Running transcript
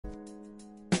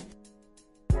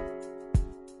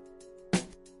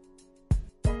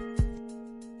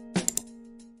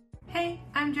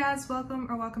I'm Jazz,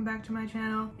 welcome back to my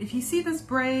channel. If you see this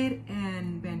braid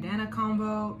and bandana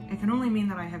combo, it can only mean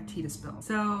that I have tea to spill.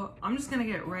 So I'm just gonna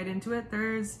get right into it.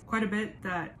 There's quite a bit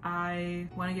that I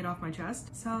wanna get off my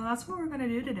chest. So that's what we're gonna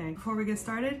do today. Before we get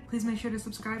started, please make sure to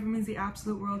subscribe. It means the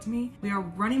absolute world to me. We are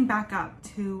running back up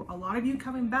to a lot of you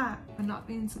coming back, but not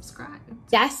being subscribed.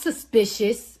 That's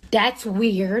suspicious. That's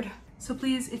weird. So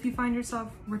please, if you find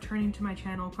yourself returning to my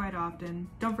channel quite often,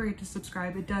 don't forget to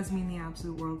subscribe. It does mean the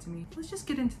absolute world to me. Let's just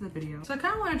get into the video. So I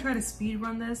kind of want to try to speed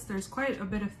run this. There's quite a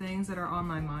bit of things that are on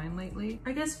my mind lately.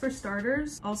 I guess for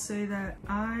starters, I'll say that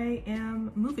I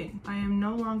am moving. I am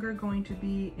no longer going to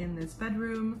be in this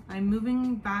bedroom. I'm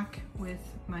moving back with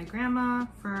my grandma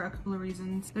for a couple of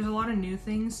reasons. There's a lot of new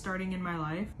things starting in my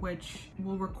life, which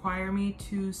will require me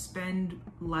to spend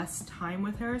less time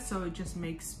with her. So it just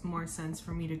makes more sense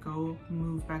for me to go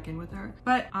move back in with her.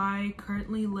 But I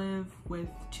currently live with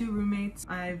 2 roommates.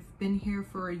 I've been here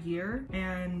for a year,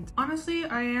 and honestly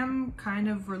I am kind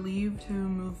of relieved to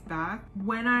move back.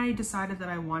 When I decided that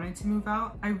I wanted to move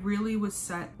out, I really was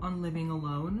set on living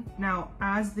alone. Now,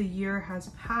 as the year has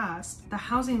passed, the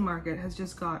housing market has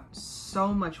just got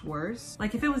so much worse.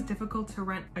 Like, if it was difficult to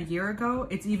rent a year ago,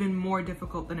 it's even more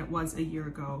difficult than it was a year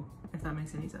ago, if that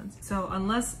makes any sense. So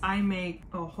unless I make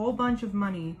a whole bunch of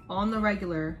money on the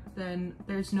regular, then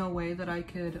there's no way that I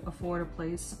could afford a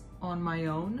place on my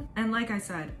own. And like I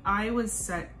said, I was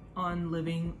set on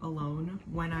living alone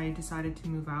when I decided to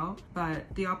move out, but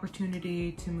the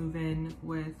opportunity to move in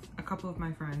with a couple of my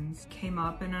friends came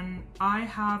up, and I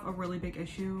have a really big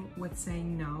issue with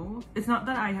saying no. It's not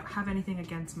that I have anything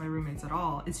against my roommates at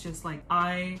all. It's just like,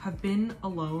 I have been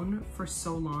alone for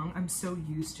so long. I'm so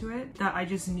used to it that I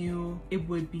just knew it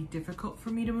would be difficult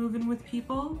for me to move in with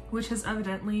people, which has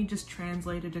evidently just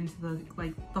translated into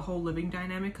the whole living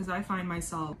dynamic, because I find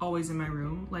myself always in my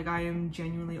room. Like, I am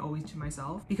genuinely always to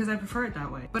myself because I prefer it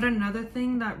that way. But another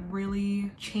thing that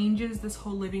really changes this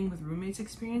whole living with roommates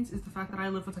experience is the fact that I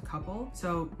live with a couple.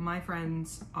 So my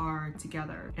friends are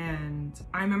together, and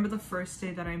I remember the first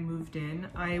day that I moved in,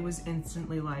 I was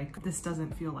instantly like, this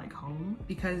doesn't feel like home.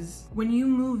 Because when you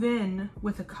move in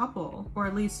with a couple, or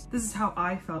at least this is how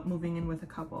I felt moving in with a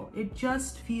couple, it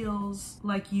just feels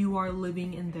like you are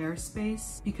living in their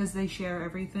space because they share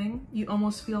everything. You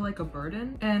almost feel like a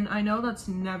burden, and I know that's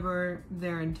never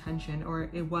their intention, or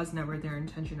it was never their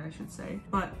intention, I should say,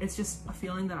 but it's just a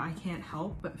feeling that I can't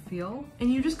help but feel.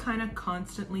 And you just kind of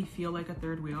constantly feel like a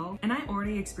third wheel. And I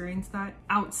already experienced that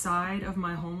outside of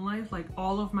my home life. Like,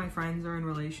 all of my friends are in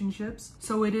relationships,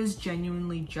 so it is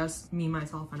genuinely just me,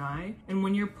 myself, and I. And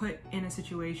when you're put in a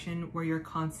situation where you're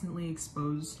constantly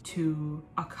exposed to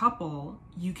a couple,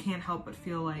 you can't help but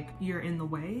feel like you're in the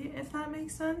way, if that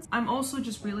makes sense. I'm also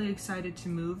just really excited to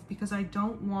move because I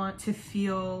don't want to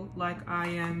feel like I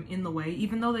am in the way,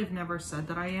 even though they've never said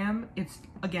that I am. It's,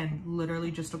 again, literally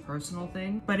just a personal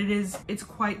thing, but it's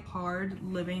quite hard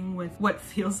living with what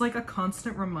feels like a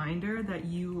constant reminder that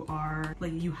you are,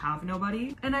 like, you have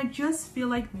nobody. And I just feel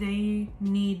like they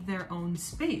need their own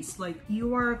space. Like,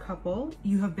 you are a couple,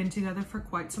 you have been together for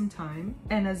quite some time,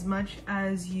 and as much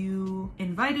as you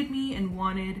invited me and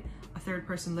wanted a third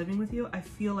person living with you, I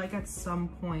feel like at some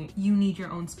point you need your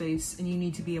own space and you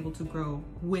need to be able to grow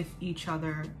with each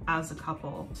other as a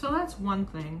couple. So that's one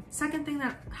thing. Second thing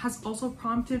that has also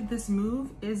prompted this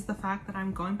move is the fact that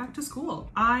I'm going back to school.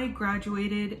 I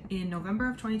graduated in November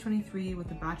of 2023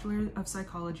 with a Bachelor of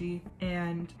Psychology,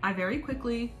 and I very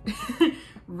quickly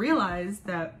realized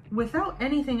that without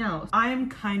anything else, I'm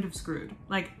kind of screwed.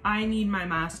 Like, I need my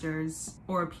master's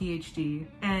or a PhD.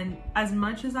 And as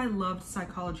much as I loved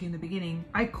psychology in the beginning,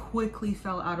 I quickly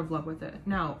fell out of love with it.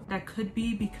 Now, that could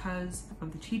be because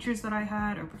of the teachers that I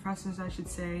had, or professors I should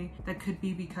say. That could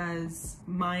be because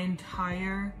my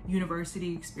entire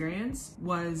university experience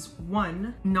was,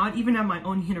 one, not even at my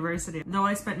own university. Though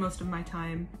I spent most of my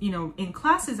time, you know, in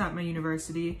classes at my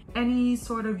university, any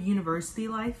sort of university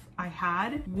life I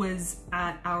had was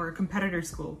at our competitor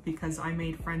school because I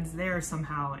made friends there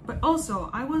somehow. But also,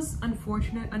 I was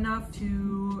unfortunate enough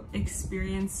to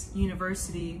experience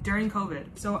university during COVID.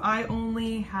 So I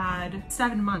only had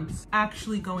 7 months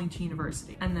actually going to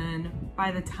university. And then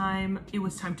by the time it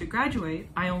was time to graduate,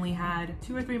 I only had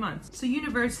 2 or 3 months. So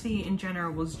university in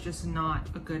general was just not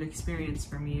a good experience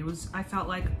for me. I felt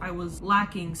like I was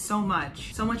lacking so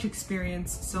much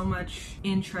experience, so much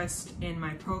interest in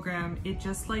my program. It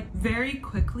just, like, very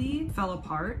quickly fell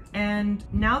apart. And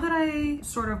now that I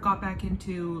sort of got back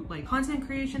into, like, content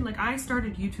creation, like, I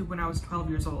started YouTube when I was 12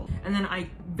 years old, and then I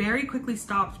very quickly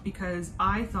stopped shocked because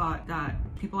I thought that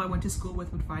people I went to school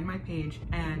with would find my page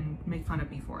and make fun of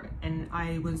me for it. And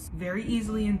I was very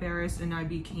easily embarrassed, and I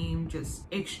became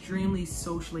just extremely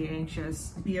socially anxious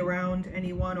to be around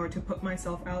anyone or to put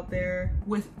myself out there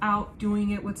without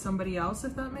doing it with somebody else,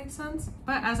 if that makes sense.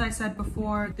 But as I said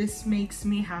before, this makes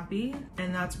me happy,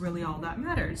 and that's really all that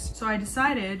matters. So I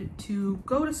decided to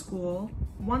go to school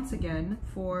once again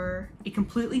for a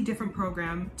completely different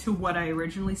program to what I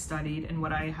originally studied and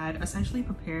what I had essentially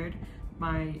prepared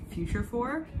my future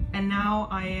for, and now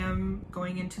I am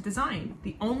going into design.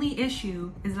 The only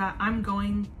issue is that I'm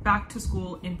going back to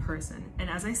school in person, and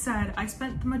as I said, I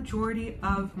spent the majority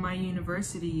of my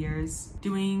university years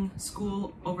doing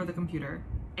school over the computer,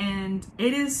 and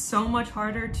it is so much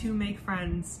harder to make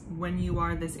friends when you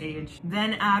are this age.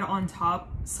 Then add on top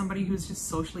somebody who's just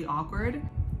socially awkward.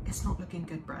 It's not looking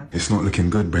good, bruv. It's not looking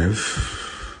good, bruv.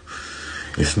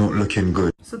 It's not looking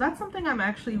good. So that's something I'm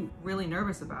actually really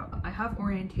nervous about. I have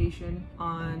orientation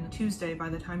on Tuesday by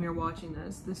the time you're watching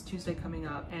this Tuesday coming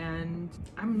up, and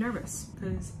I'm nervous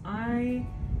because I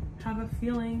have a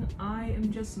feeling I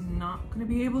am just not gonna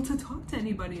be able to talk to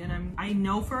anybody, and I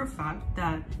know for a fact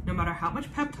that no matter how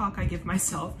much pep talk I give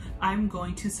myself, I'm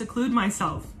going to seclude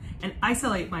myself and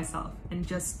isolate myself and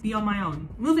just be on my own.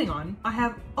 Moving on, I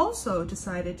have also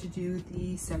decided to do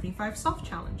the 75 soft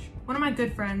challenge. One of my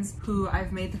good friends who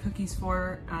I've made the cookies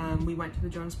for, we went to the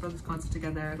Jonas Brothers concert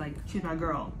together, like she's my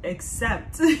girl,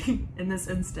 except in this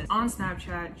instance. On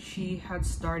Snapchat, she had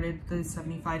started the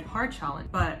 75 hard challenge,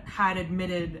 but had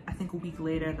admitted, I think a week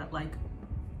later, that like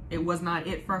it was not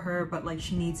it for her, but like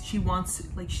she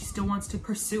still wants to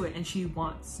pursue it and she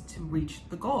wants to reach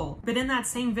the goal. But in that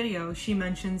same video, she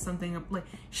mentioned something like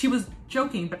she was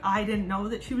joking, but I didn't know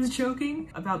that she was joking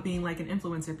about being like an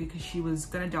influencer because she was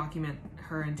gonna document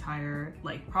her entire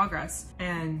like progress.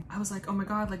 And I was like, oh my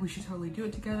God, like we should totally do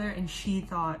it together. And she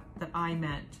thought that I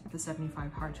meant the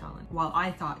 75 hard challenge, while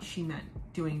I thought she meant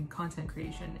doing content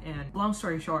creation. And long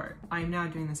story short, I am now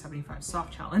doing the 75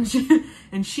 soft challenge.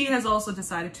 And she has also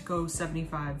decided to go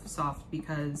 75 soft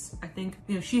because I think,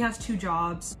 you know, she has 2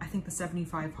 jobs. I think the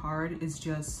 75 hard is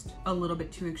just a little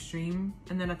bit too extreme.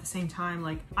 And then at the same time,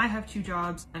 like I have 2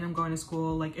 jobs and I'm going to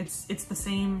school. Like it's the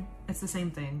same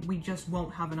thing. We just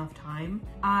won't have enough time.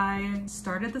 I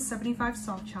started the 75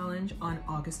 soft challenge on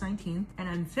August 19th and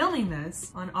I'm filming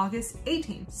this on August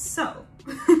 18th. So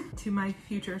to my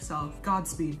future self,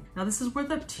 Godspeed. Now this is where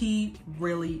the tea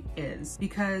really is,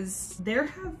 because there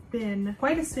have been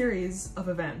quite a series of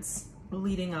events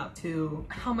leading up to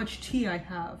how much tea I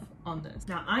have on this.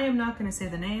 Now, I am not gonna say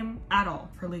the name at all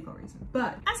for legal reasons,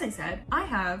 but as I said, I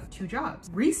have 2 jobs.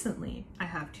 Recently, I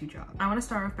have 2 jobs. I wanna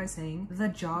start off by saying the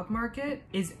job market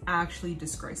is actually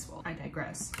disgraceful. I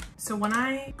digress. So when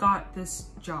I got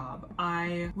this job,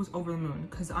 I was over the moon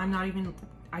because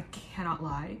I cannot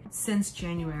lie. Since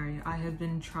January, I have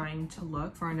been trying to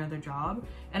look for another job,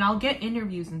 and I'll get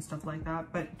interviews and stuff like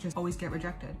that, but just always get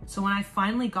rejected. So when I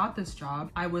finally got this job,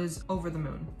 I was over the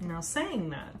moon. Now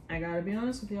saying that, I gotta be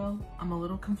honest with y'all, I'm a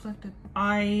little conflicted.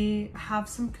 I have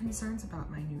some concerns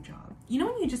about my new job. You know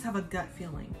when you just have a gut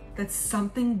feeling that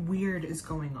something weird is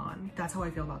going on? That's how I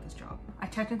feel about this job. I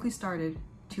technically started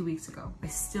 2 weeks ago. I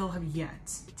still have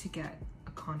yet to get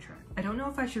contract. I don't know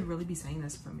if I should really be saying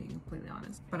this, if I'm being completely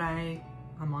honest, but I'm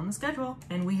on the schedule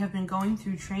and we have been going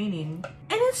through training, and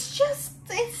it's just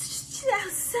a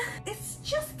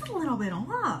little bit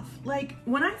off. Like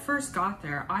when I first got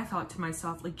there, I thought to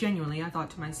myself, like genuinely, I thought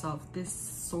to myself, this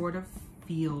sort of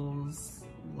feels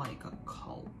like a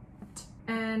cult.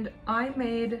 And I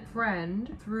made a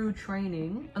friend through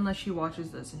training, unless she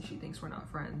watches this and she thinks we're not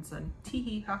friends, and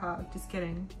teehee, haha, just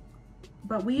kidding.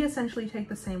 But we essentially take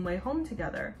the same way home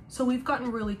together. So we've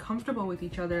gotten really comfortable with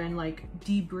each other and like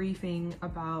debriefing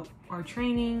about our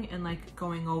training and like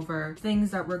going over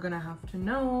things that we're gonna have to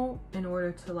know in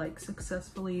order to like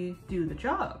successfully do the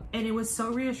job. And it was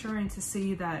so reassuring to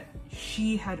see that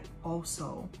she had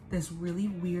also this really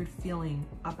weird feeling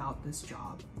about this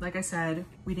job. Like I said,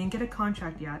 we didn't get a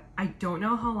contract yet. I don't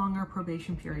know how long our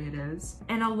probation period is.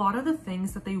 And a lot of the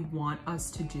things that they want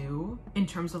us to do in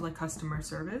terms of like customer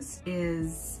service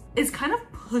is kind of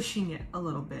pushing it a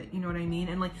little bit, you know what I mean?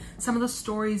 And like some of the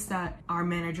stories that our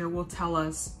manager will tell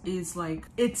us is like,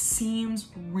 it seems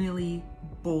really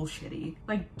bullshitty.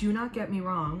 Like, do not get me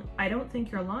wrong, I don't think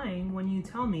you're lying when you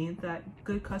tell me that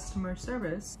good customer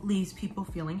service leaves people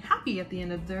feeling happy at the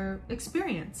end of their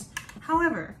experience.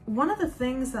 However, one of the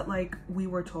things that like we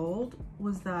were told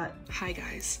was that, hi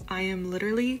guys, I am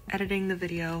literally editing the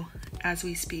video as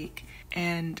we speak,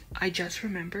 and I just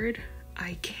remembered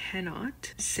I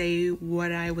cannot say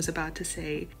what I was about to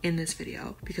say in this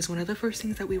video because one of the first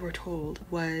things that we were told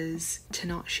was to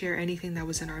not share anything that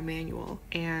was in our manual,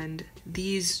 and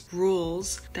these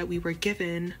rules that we were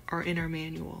given are in our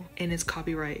manual and it's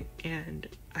copyright, and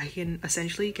I can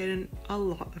essentially get in a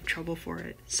lot of trouble for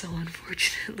it. So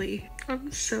unfortunately,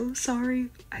 I'm so sorry.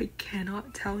 I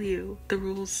cannot tell you the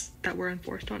rules that were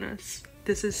enforced on us.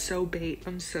 This is so bait.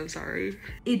 I'm so sorry.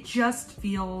 It just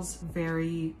feels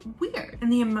very weird.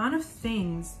 And the amount of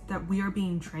things that we are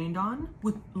being trained on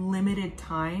with limited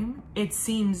time, it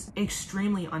seems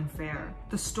extremely unfair.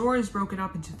 The store is broken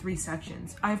up into 3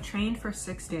 sections. I've trained for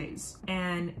 6 days,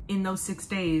 and in those 6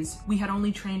 days, we had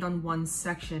only trained on 1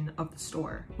 section of the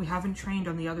store. We haven't trained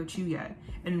on the other 2 yet.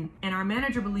 And our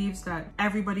manager believes that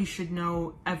everybody should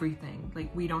know everything.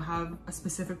 Like, we don't have a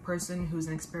specific person who's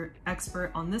an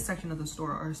expert on this section of the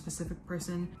store or a specific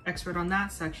person expert on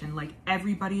that section. Like,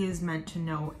 everybody is meant to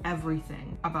know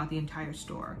everything about the entire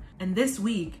store. And this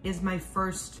week is my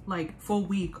first like full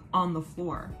week on the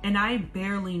floor, and I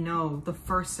barely know the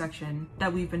first section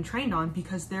that we've been trained on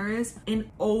because there is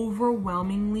an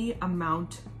overwhelmingly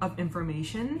amount of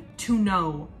information to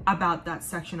know about that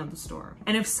section of the store.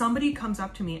 And if somebody comes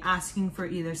up to me asking for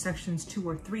either sections 2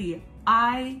 or 3,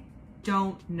 I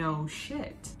don't know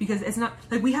shit because it's not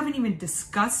like we haven't even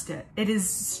discussed it. It has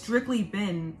strictly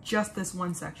been just this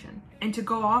 1 section. And to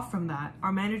go off from that,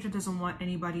 our manager doesn't want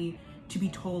anybody to be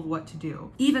told what to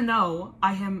do. Even though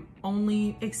I am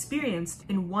only experienced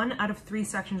in 1 out of 3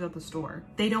 sections of the store,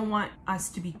 they don't want us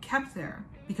to be kept there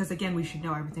because again, we should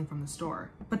know everything from the store.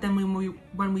 But then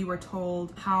when we were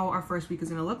told how our first week is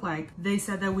gonna look like, they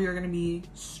said that we are gonna be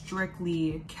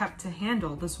strictly kept to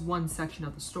handle this 1 section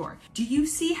of the store. Do you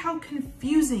see how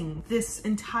confusing this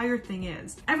entire thing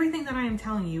is? Everything that I am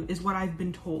telling you is what I've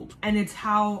been told, and it's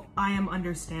how I am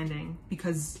understanding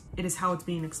because it is how it's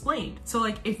being explained. So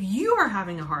like, if you are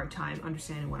having a hard time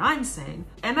understanding what I'm saying,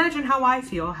 imagine how I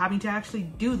feel having to actually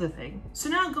do the thing. So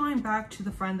now going back to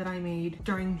the friend that I made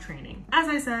during training. As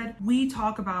I said, we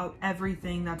talk about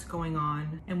everything that's going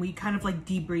on and we kind of like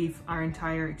debrief our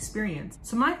entire experience.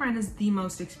 So my friend is the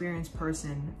most experienced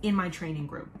person in my training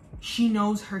group. She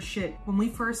knows her shit. When we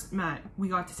first met, we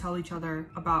got to tell each other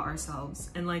about ourselves.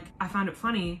 And like, I found it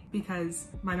funny because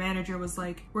my manager was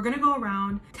like, we're gonna go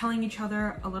around telling each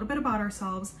other a little bit about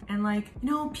ourselves. And like, you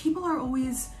know, people are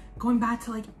always going back to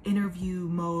like interview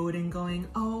mode and going,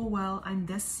 oh, well, I'm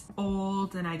this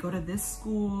old and I go to this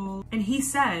school. And he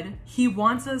said he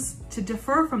wants us to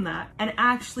defer from that and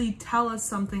actually tell us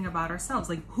something about ourselves,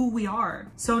 like who we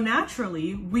are. So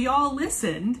naturally, we all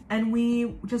listened and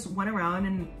we just went around,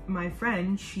 and my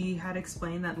friend, she had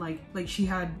explained that like she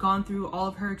had gone through all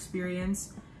of her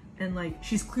experience, and like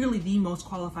she's clearly the most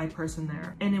qualified person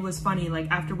there. And it was funny,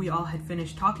 like after we all had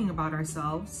finished talking about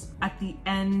ourselves, at the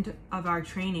end of our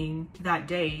training that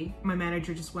day, my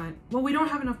manager just went, well, we don't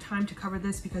have enough time to cover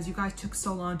this because you guys took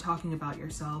so long talking about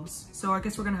yourselves, so I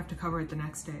guess we're gonna have to cover it the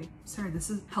next day. Sorry, this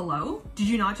is, hello? Did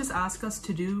you not just ask us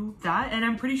to do that? And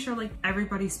I'm pretty sure like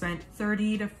everybody spent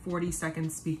 30 to 40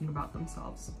 seconds speaking about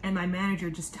themselves, and my manager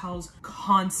just tells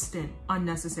constant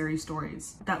unnecessary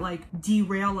stories that like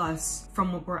derail us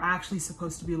from what we're actually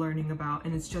supposed to be learning about.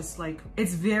 And it's just like,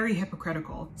 it's very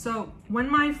hypocritical. So when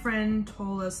my friend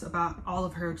told us about all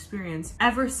of her experience,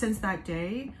 ever since that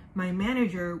day, my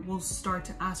manager will start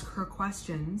to ask her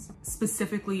questions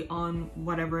specifically on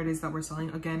whatever it is that we're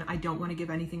selling. Again, I don't want to give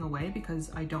anything away because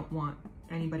I don't want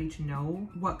anybody to know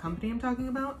what company I'm talking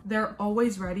about. They're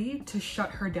always ready to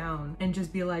shut her down and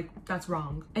just be like, that's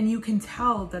wrong. And you can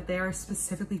tell that they are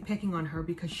specifically picking on her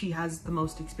because she has the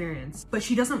most experience. But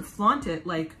she doesn't flaunt it.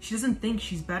 Like, she doesn't think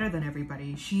she's better than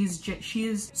everybody. She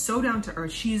is so down to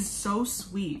earth. She's so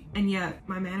sweet. And yet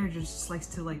my manager just likes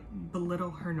to like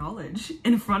belittle her knowledge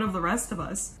in front of the rest of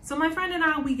us. So my friend and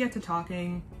I, we get to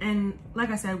talking, and like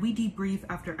I said, we debrief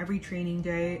after every training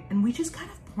day, and we just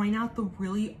kind of point out the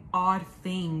really odd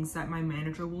things that my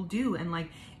manager will do, and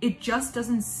like it just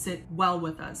doesn't sit well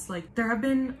with us. Like, there have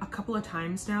been a couple of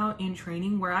times now in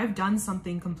training where I've done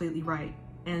something completely right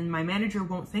and my manager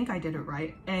won't think I did it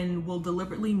right and will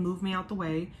deliberately move me out the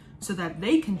way so that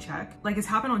they can check. Like, it's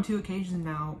happened on 2 occasions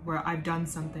now where I've done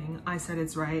something, I said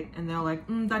it's right, and they're like,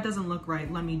 that doesn't look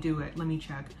right, let me do it, let me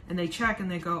check. And they check and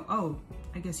they go, oh,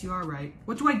 I guess you are right.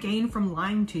 What do I gain from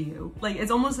lying to you? Like, it's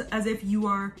almost as if you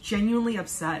are genuinely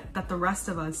upset that the rest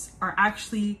of us are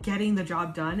actually getting the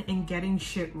job done and getting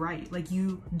shit right. Like,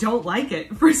 you don't like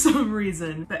it for some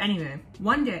reason. But anyway,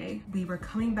 one day we were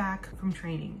coming back from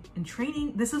training, and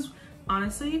training, this is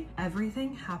Honestly,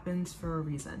 everything happens for a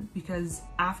reason, because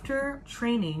after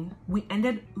training, we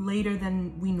ended later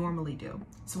than we normally do.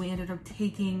 So we ended up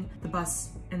taking the bus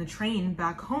and the train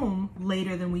back home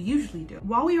later than we usually do.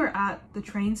 While we were at the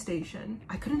train station,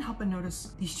 I couldn't help but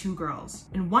notice these two girls,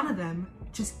 and one of them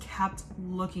just kept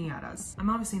looking at us. I'm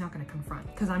obviously not gonna confront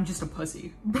because I'm just a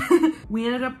pussy. We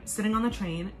ended up sitting on the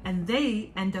train and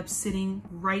they end up sitting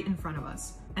right in front of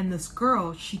us. And this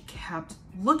girl, she kept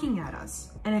looking at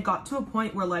us. And it got to a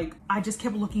point where like, I just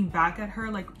kept looking back at her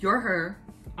like, you're her,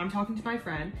 I'm talking to my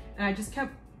friend. And I just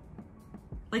kept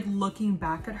like looking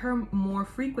back at her more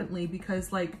frequently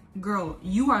because like, girl,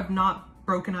 you have not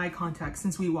broken eye contact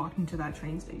since we walked into that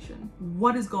train station.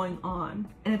 What is going on?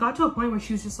 And it got to a point where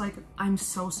she was just like, I'm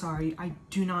so sorry, I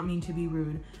do not mean to be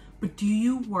rude, but do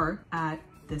you work at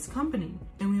this company?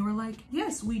 And we were like,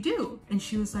 yes, we do. And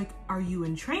she was like, are you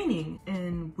in training?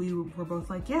 And we were both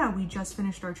like, yeah, we just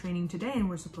finished our training today and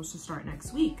we're supposed to start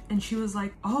next week. And she was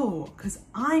like, oh, because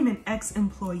I'm an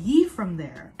ex-employee from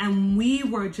there. And we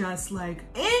were just like,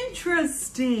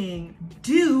 interesting,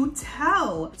 do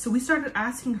tell. So we started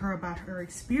asking her about her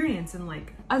experience and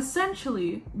like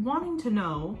essentially wanting to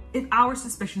know if our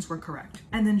suspicions were correct.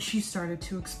 And then she started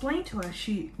to explain to us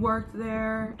she worked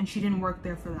there and she didn't work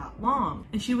there for that long.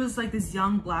 And she was like this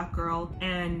young Black girl,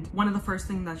 and one of the first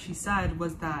things that she said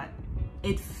was that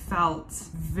it felt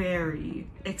very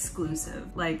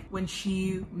exclusive. Like when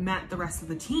she met the rest of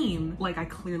the team, like I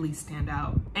clearly stand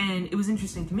out. And it was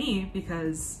interesting to me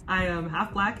because I am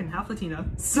half Black and half Latina.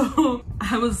 So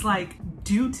I was like,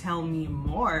 do tell me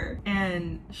more.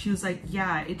 And she was like,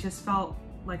 yeah, it just felt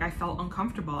like I felt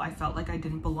uncomfortable. I felt like I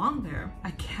didn't belong there. I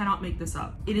cannot make this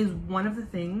up. It is one of the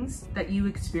things that you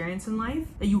experience in life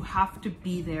that you have to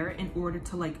be there in order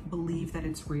to like believe that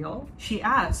it's real. She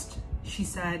asked, she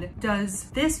said, does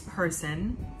this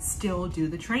person still do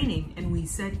the training? And we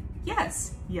said,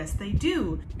 yes, they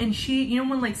do. And she, you know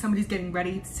when like somebody's getting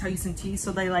ready to tell you some tea,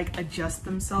 so they like adjust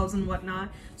themselves and whatnot.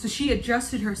 So she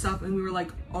adjusted herself and we were like,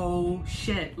 oh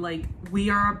shit, like we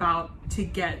are about to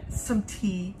get some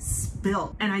tea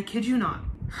spilled. And I kid you not,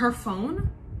 her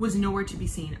phone was nowhere to be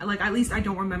seen. Like at least I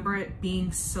don't remember it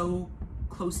being so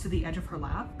close to the edge of her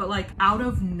lap, but like out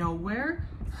of nowhere,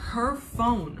 her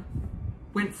phone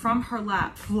went from her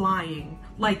lap flying.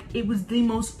 Like it was the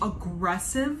most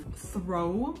aggressive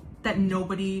throw that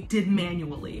nobody did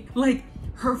manually. Like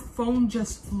her phone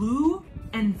just flew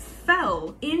and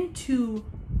fell into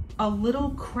a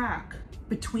little crack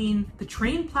between the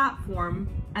train platform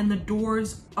and the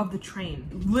doors of the train.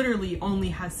 Literally only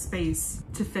has space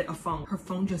to fit a phone. Her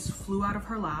phone just flew out of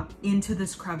her lap into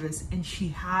this crevice and she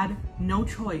had no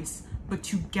choice but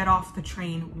to get off the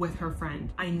train with her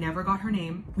friend. I never got her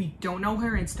name. We don't know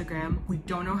her Instagram. We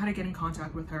don't know how to get in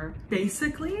contact with her.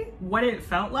 Basically, what it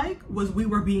felt like was we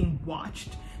were being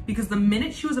watched, because the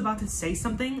minute she was about to say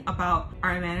something about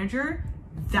our manager,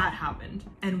 that happened.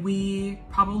 And we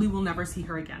probably will never see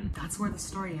her again. That's where the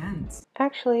story ends.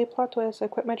 Actually, plot twist, I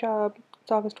quit my job.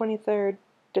 It's August 23rd.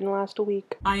 Didn't last a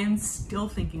week. I am still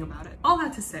thinking about it. All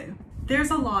that to say,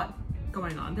 there's a lot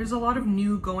going on. There's a lot of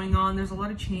new going on. There's a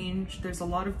lot of change. There's a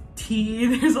lot of tea.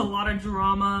 There's a lot of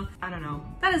drama. I don't know.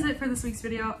 That is it for this week's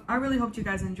video. I really hope you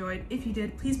guys enjoyed. If you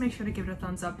did, please make sure to give it a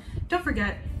thumbs up. Don't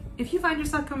forget, if you find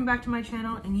yourself coming back to my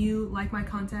channel and you like my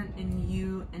content and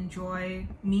you enjoy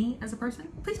me as a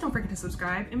person, please don't forget to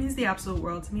subscribe. It means the absolute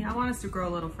world to me. I want us to grow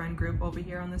a little friend group over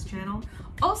here on this channel.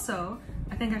 Also,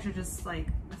 I think I should just like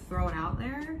throw it out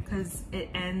there because it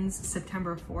ends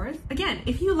September 4th. Again,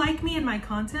 if you like me and my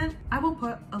content, I will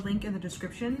put a link in the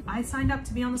description. I signed up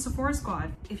to be on the SEPHORA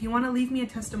squad. If you want to leave me a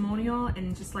testimonial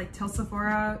and just like tell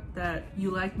SEPHORA that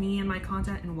you like me and my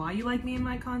content and why you like me and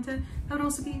my content, that would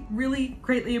also be really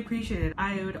greatly appreciated.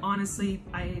 I would honestly,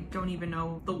 I don't even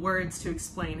know the words to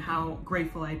explain how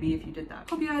grateful I'd be if you did that.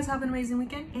 Hope you guys have an amazing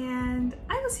weekend and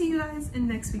I will see you guys in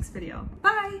next week's video.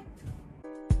 Bye!